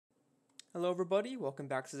Hello everybody, welcome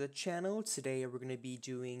back to the channel. Today we're going to be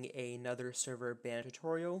doing another server banner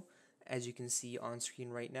tutorial, as you can see on screen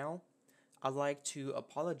right now. I'd like to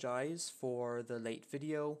apologize for the late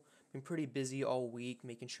video. Been pretty busy all week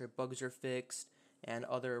making sure bugs are fixed and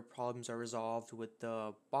other problems are resolved with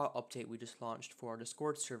the bot update we just launched for our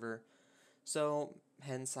Discord server. So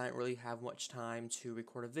hence I didn't really have much time to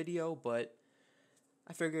record a video, but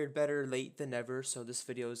I figured better late than never, so this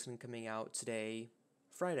video is going to be coming out today,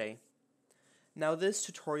 Friday. Now this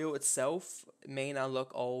tutorial itself may not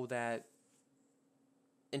look all that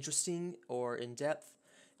interesting or in-depth,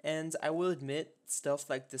 and I will admit stuff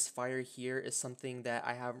like this fire here is something that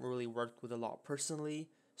I haven't really worked with a lot personally,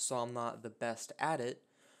 so I'm not the best at it.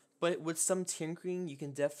 But with some tinkering, you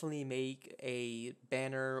can definitely make a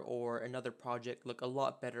banner or another project look a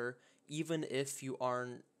lot better, even if you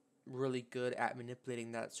aren't really good at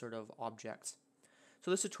manipulating that sort of object. So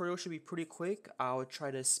this tutorial should be pretty quick. I'll try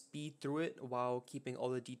to speed through it while keeping all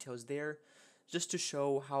the details there, just to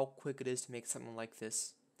show how quick it is to make something like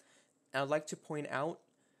this. And I'd like to point out,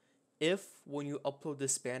 if when you upload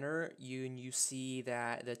this banner, you see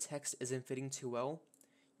that the text isn't fitting too well,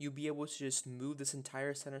 you'll be able to just move this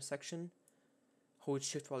entire center section, hold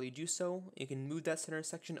shift while you do so, you can move that center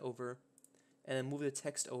section over, and then move the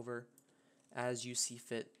text over as you see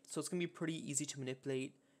fit. So it's going to be pretty easy to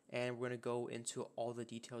manipulate, and we're going to go into all the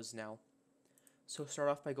details now. So start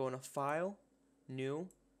off by going to File, New,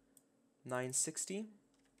 960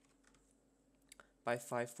 by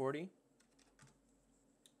 540. I'm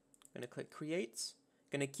going to click Create.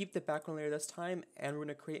 Going to keep the background layer this time, and we're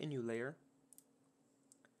going to create a new layer.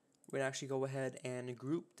 We're going to actually go ahead and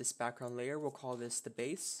group this background layer. We'll call this the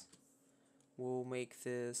base. We'll make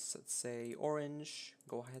this, let's say, orange.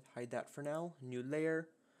 Go ahead, hide that for now. New layer.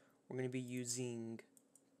 We're going to be using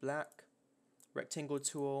black. Rectangle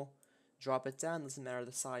tool. Drop it down. Doesn't matter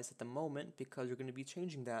the size at the moment because we're going to be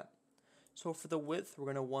changing that. So for the width, we're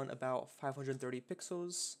going to want about 530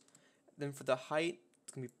 pixels. Then for the height,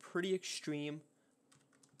 it's going to be pretty extreme,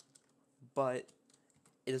 but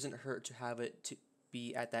it doesn't hurt to have it to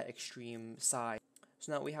be at that extreme size.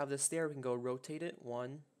 So now we have this there, we can go rotate it,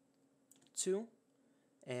 1, 2,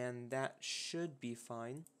 and that should be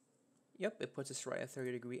fine. Yep, it puts us right at a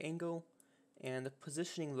 30-degree angle, and the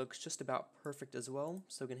positioning looks just about perfect as well,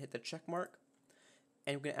 so we can hit the check mark.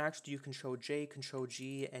 And we're going to actually do Control J, Control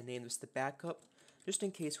G, and name this the backup, just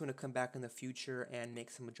in case we want to come back in the future and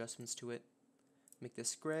make some adjustments to it. Make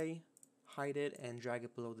this gray, hide it, and drag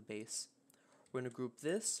it below the base. We're going to group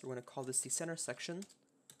this. We're going to call this the center section,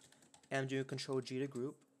 and I'm doing Control G to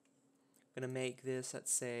group. I'm going to make this,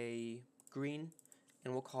 let's say, green,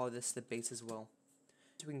 and we'll call this the base as well.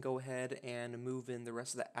 So we can go ahead and move in the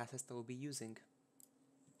rest of the assets that we'll be using.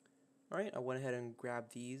 Alright, I went ahead and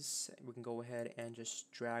grabbed these. We can go ahead and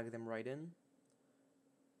just drag them right in.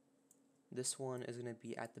 This one is going to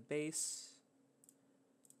be at the base.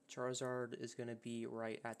 Charizard is going to be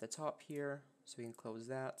right at the top here, so we can close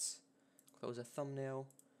that. Close a thumbnail.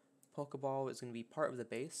 Pokeball is going to be part of the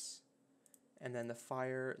base, and then the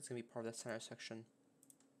fire is going to be part of the center section.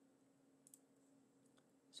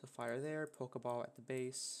 So fire there, Pokeball at the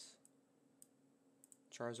base,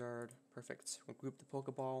 Charizard, perfect. We'll group the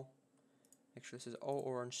Pokeball. Make sure this is all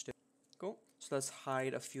orange still. Cool. So let's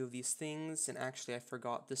hide a few of these things, and actually I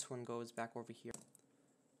forgot this one goes back over here.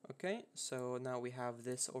 Okay, so now we have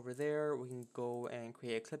this over there. We can go and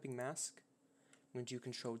create a clipping mask. I'm going to do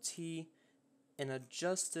Control T and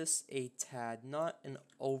adjust this a tad, not an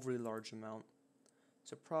overly large amount.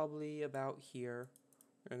 So probably about here.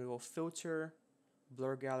 We're going to go Filter,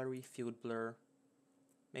 Blur Gallery, Field Blur.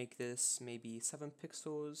 Make this maybe 7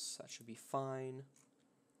 pixels. That should be fine.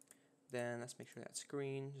 Then let's make sure that's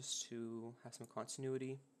green just to have some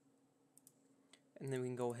continuity. And then we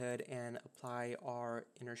can go ahead and apply our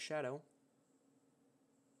inner shadow.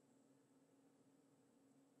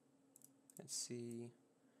 Let's see.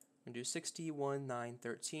 I'm going to do 61, 9,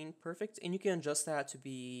 13. Perfect. And you can adjust that to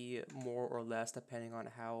be more or less depending on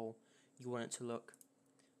how you want it to look.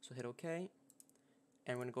 So hit OK.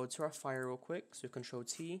 And we're going to go to our fire real quick. So Control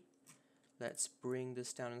T. Let's bring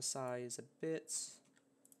this down in size a bit.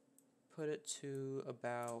 Put it to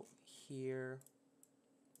about here.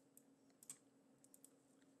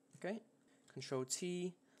 Okay. Control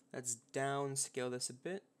T. Let's downscale this a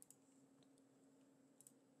bit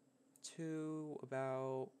to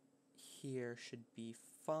about here should be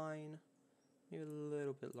fine. Maybe a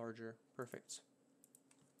little bit larger. Perfect.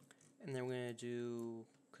 And then we're going to do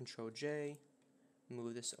Control J.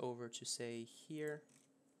 Move this over to say here.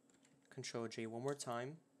 Control J one more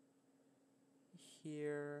time.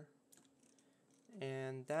 Here.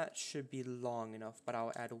 And that should be long enough, but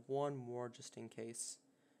I'll add one more just in case.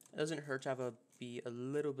 It doesn't hurt to have it be a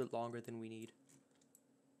little bit longer than we need.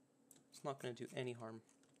 It's not going to do any harm.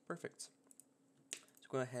 Perfect. So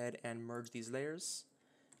go ahead and merge these layers.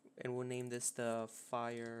 And we'll name this the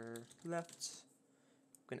fire left.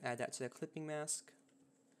 I'm going to add that to the clipping mask.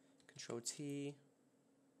 Control T.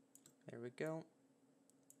 There we go.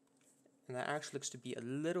 And that actually looks to be a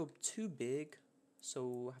little too big, so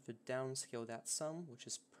we'll have to downscale that some, which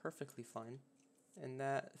is perfectly fine. And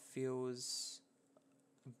that feels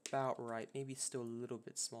about right, maybe still a little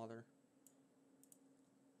bit smaller.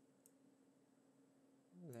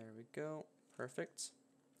 There we go, perfect.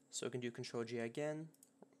 So we can do Control J again,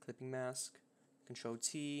 clipping mask, Control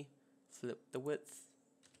T, flip the width,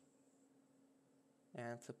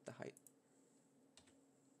 and flip the height.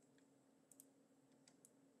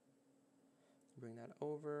 Bring that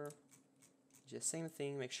over, do the same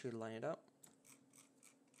thing, make sure you line it up.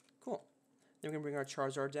 Cool. Then we're going to bring our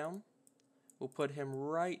Charizard down. We'll put him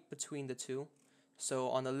right between the two. So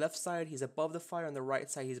on the left side, he's above the fire. On the right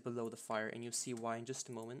side, he's below the fire. And you'll see why in just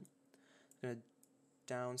a moment. I'm going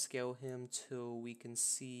to downscale him till we can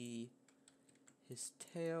see his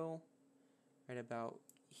tail. Right about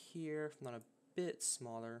here, if not a bit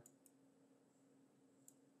smaller.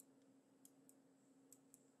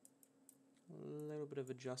 A little bit of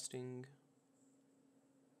adjusting.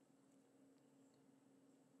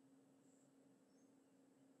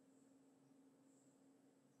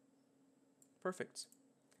 Perfect.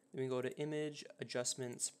 Then we go to Image,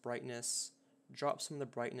 Adjustments, Brightness, drop some of the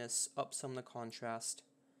brightness, up some of the contrast.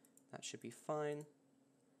 That should be fine.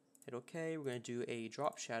 Hit OK. We're going to do a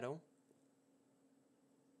drop shadow.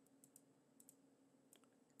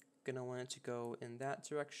 Gonna want it to go in that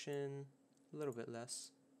direction, a little bit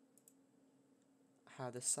less.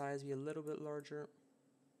 Have the size be a little bit larger.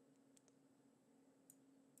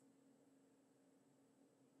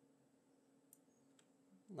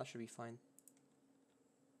 That should be fine.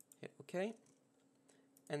 Hit OK.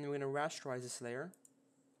 And then we're going to rasterize this layer.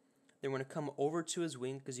 Then we're going to come over to his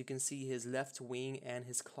wing, because you can see his left wing and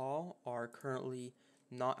his claw are currently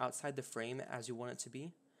not outside the frame as you want it to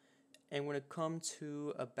be. And we're going to come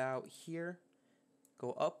to about here,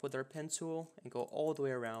 go up with our pen tool, and go all the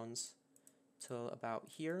way around till about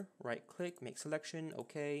here. Right click, make selection,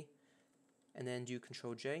 OK, and then do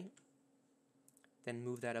Control J. Then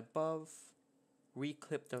move that above,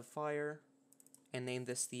 reclip the fire, and name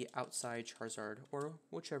this the outside Charizard, or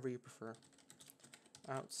whichever you prefer.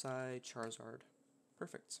 Outside Charizard.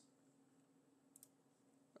 Perfect.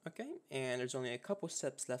 Okay, and there's only a couple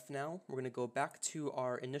steps left now. We're going to go back to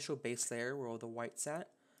our initial base layer where all the white's at.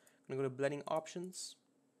 I'm going to go to Blending Options,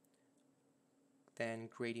 then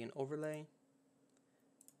Gradient Overlay,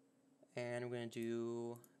 and we're going to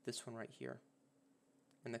do this one right here.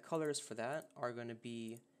 And the colors for that are going to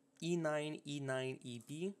be E9, E9,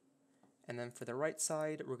 EB, and then for the right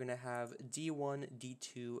side, we're going to have D1,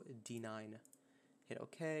 D2, D9. Hit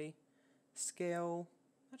OK. Scale,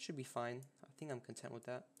 that should be fine. I think I'm content with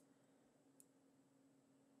that.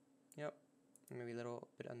 Yep, maybe a little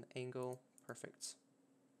bit on the angle. Perfect.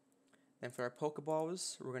 Then for our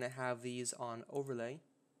Pokeballs, we're going to have these on overlay.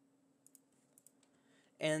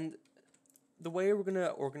 And the way we're going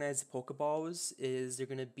to organize the Pokeballs is they're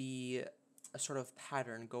going to be a sort of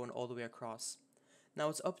pattern going all the way across. Now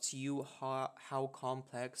it's up to you how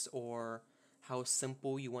complex or how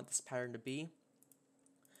simple you want this pattern to be.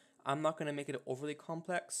 I'm not going to make it overly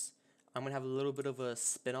complex. I'm going to have a little bit of a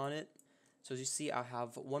spin on it. So as you see, I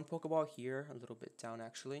have one Pokeball here, a little bit down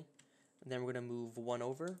actually. And then we're going to move one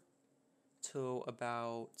over to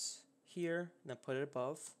about here, and then put it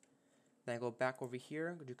above. Then I go back over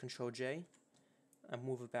here, do Control J. I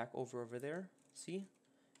move it back over there, see?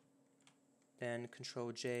 Then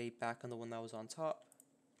Control J back on the one that was on top.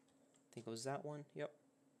 I think it was that one, yep.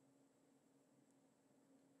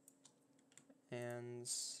 And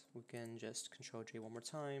we can just Control J one more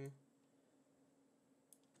time.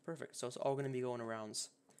 Perfect, so it's all going to be going around.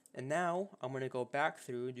 And now I'm going to go back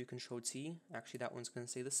through, do Control T. Actually, that one's going to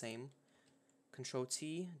stay the same. Control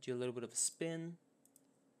T, do a little bit of a spin.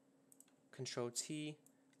 Control T,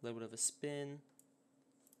 a little bit of a spin.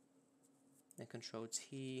 And Control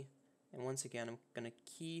T. And once again, I'm going to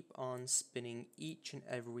keep on spinning each and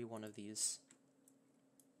every one of these.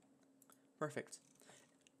 Perfect.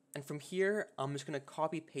 And from here, I'm just going to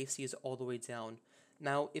copy paste these all the way down.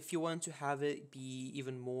 Now, if you want to have it be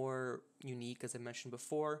even more unique, as I mentioned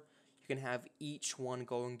before, you can have each one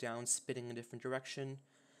going down, spinning in a different direction.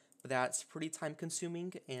 But that's pretty time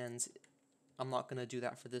consuming, and I'm not going to do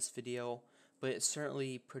that for this video, but it's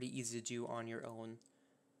certainly pretty easy to do on your own.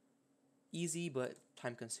 easy but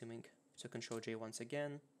time consuming. So Control J once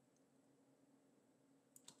again.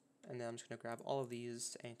 And then I'm just going to grab all of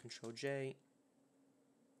these and Control J.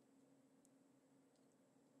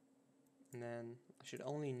 And then I should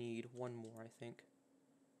only need one more, I think.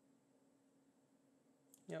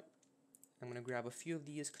 Yep. I'm going to grab a few of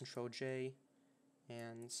these, Control J,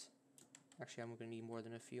 and actually I'm going to need more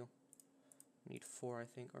than a few. I need 4, I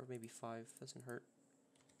think, or maybe 5, doesn't hurt.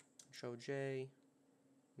 Control J,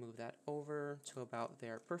 move that over to about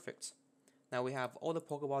there. Perfect. Now we have all the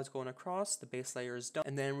Pokeballs going across, the base layer is done,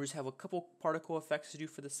 and then we just have a couple particle effects to do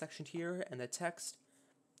for this section here and the text.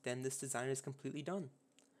 Then this design is completely done.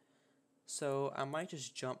 So I might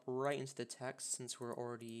just jump right into the text since we're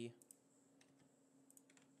already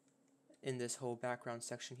in this whole background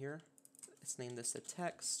section here. Let's name this the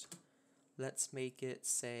text. Let's make it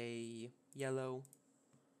say yellow.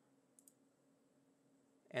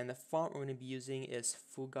 And the font we're going to be using is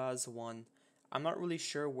Fugaz 1. I'm not really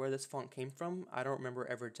sure where this font came from. I don't remember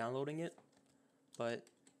ever downloading it, but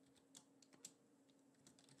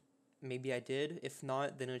maybe I did. If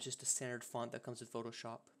not, then it's just a standard font that comes with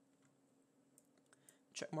Photoshop.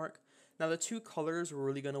 Check mark. Now the two colors we're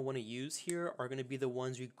really going to want to use here are going to be the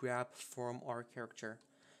ones we grab from our character.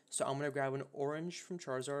 So I'm going to grab an orange from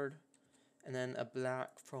Charizard, and then a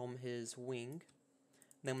black from his wing.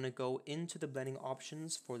 Then I'm going to go into the blending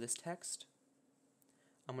options for this text.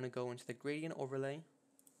 I'm going to go into the gradient overlay,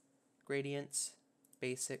 gradients,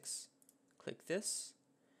 basics, click this.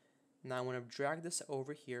 Now I'm going to drag this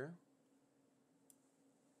over here,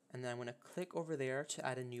 and then I'm going to click over there to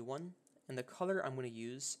add a new one. And the color I'm going to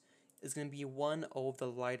use is going to be one of the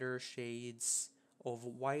lighter shades of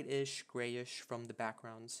whitish, grayish from the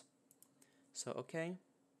backgrounds. So okay.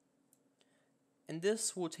 And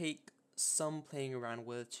this will take some playing around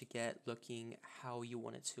with to get looking how you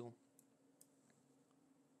want it to.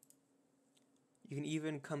 You can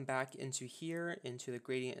even come back into here, into the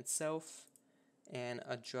gradient itself, and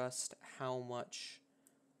adjust how much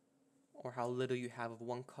or how little you have of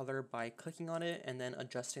one color by clicking on it and then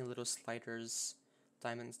adjusting little sliders,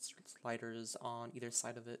 diamond sliders on either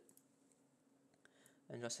side of it.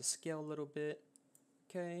 Adjust the scale a little bit.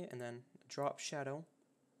 Okay, and then drop shadow.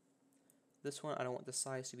 This one, I don't want the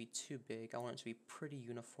size to be too big. I want it to be pretty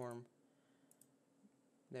uniform.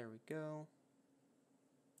 There we go.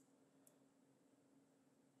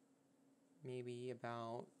 Maybe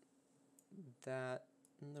about that,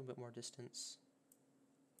 a little bit more distance.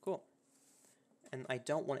 Cool. And I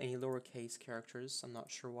don't want any lowercase characters. I'm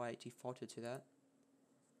not sure why it defaulted to that.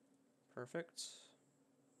 Perfect.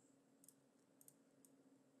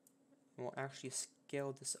 And we'll actually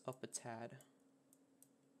scale this up a tad.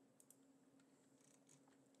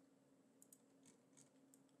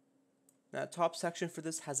 Now, the top section for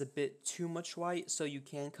this has a bit too much white, so you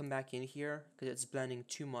can come back in here because it's blending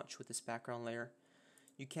too much with this background layer.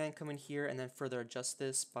 You can come in here and then further adjust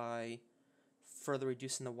this by further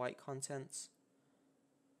reducing the white content.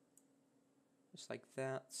 Just like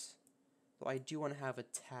that. So I do want to have a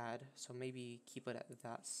tad, so maybe keep it at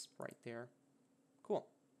that right there. Cool.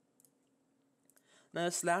 Now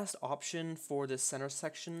this last option for the center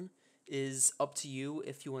section is up to you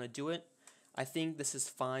if you want to do it. I think this is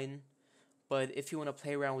fine. But if you want to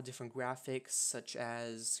play around with different graphics such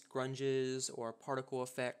as grunges or particle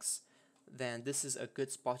effects, then this is a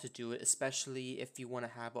good spot to do it, especially if you want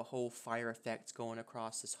to have a whole fire effect going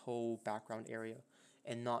across this whole background area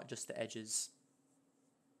and not just the edges.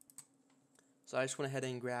 So I just went ahead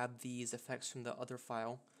and grabbed these effects from the other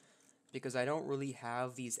file because I don't really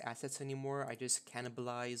have these assets anymore. I just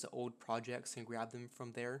cannibalize old projects and grab them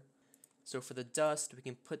from there. So for the dust, we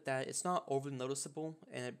can put that, it's not overly noticeable,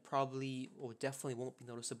 and it probably, or definitely won't be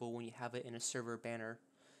noticeable when you have it in a server banner,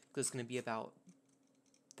 because it's going to be about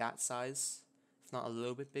that size, if not a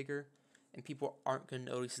little bit bigger, and people aren't going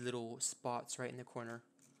to notice little spots right in the corner.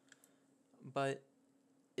 But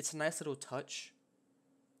it's a nice little touch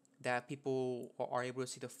that people are able to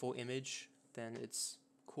see the full image, then it's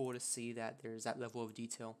cool to see that there's that level of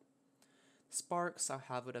detail. Sparks, I'll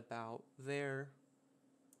have it about there.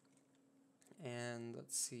 And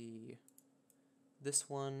let's see, this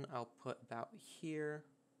one I'll put about here,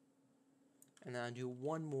 and then I'll do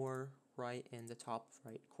one more right in the top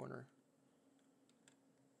right corner.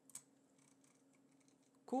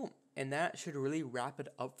 Cool, and that should really wrap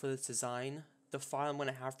it up for this design. The file I'm going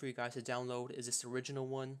to have for you guys to download is this original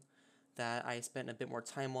one that I spent a bit more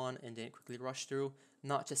time on and didn't quickly rush through.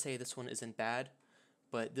 Not to say this one isn't bad,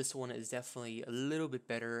 but this one is definitely a little bit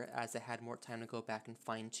better as I had more time to go back and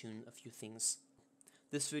fine-tune a few things.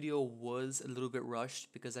 This video was a little bit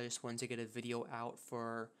rushed because I just wanted to get a video out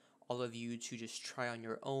for all of you to just try on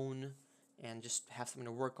your own and just have something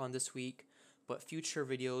to work on this week, but future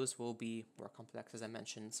videos will be more complex, as I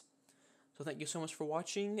mentioned. So thank you so much for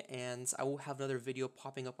watching, and I will have another video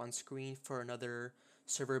popping up on screen for another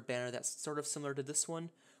server banner that's sort of similar to this one,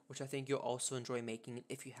 which I think you'll also enjoy making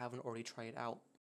if you haven't already tried it out.